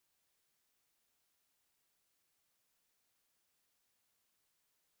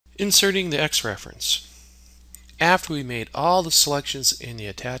Inserting the X reference. After we made all the selections in the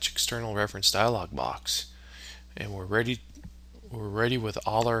Attach External Reference dialog box, and we're ready with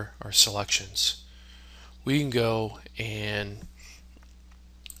all our selections, we can go and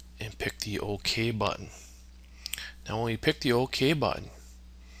pick the OK button. Now when we pick the OK button,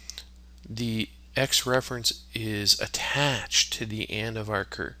 the X reference is attached to the end of our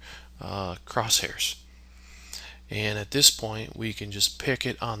crosshairs. And at this point we can just pick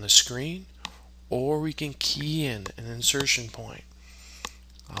it on the screen, or we can key in an insertion point.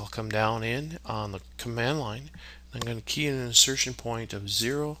 I'll come down in on the command line. I'm going to key in an insertion point of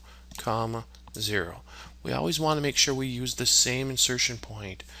 0, 0. We always want to make sure we use the same insertion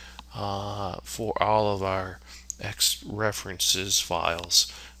point for all of our X references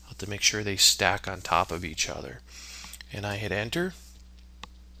files to make sure they stack on top of each other. And I hit enter,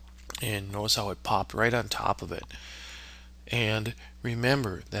 and notice how it popped right on top of it. And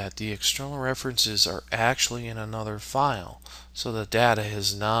remember that the external references are actually in another file, so the data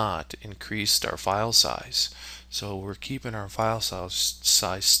has not increased our file size. So we're keeping our file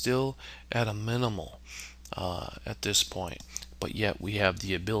size still at a minimal at this point, but yet we have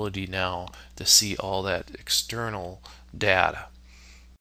the ability now to see all that external data.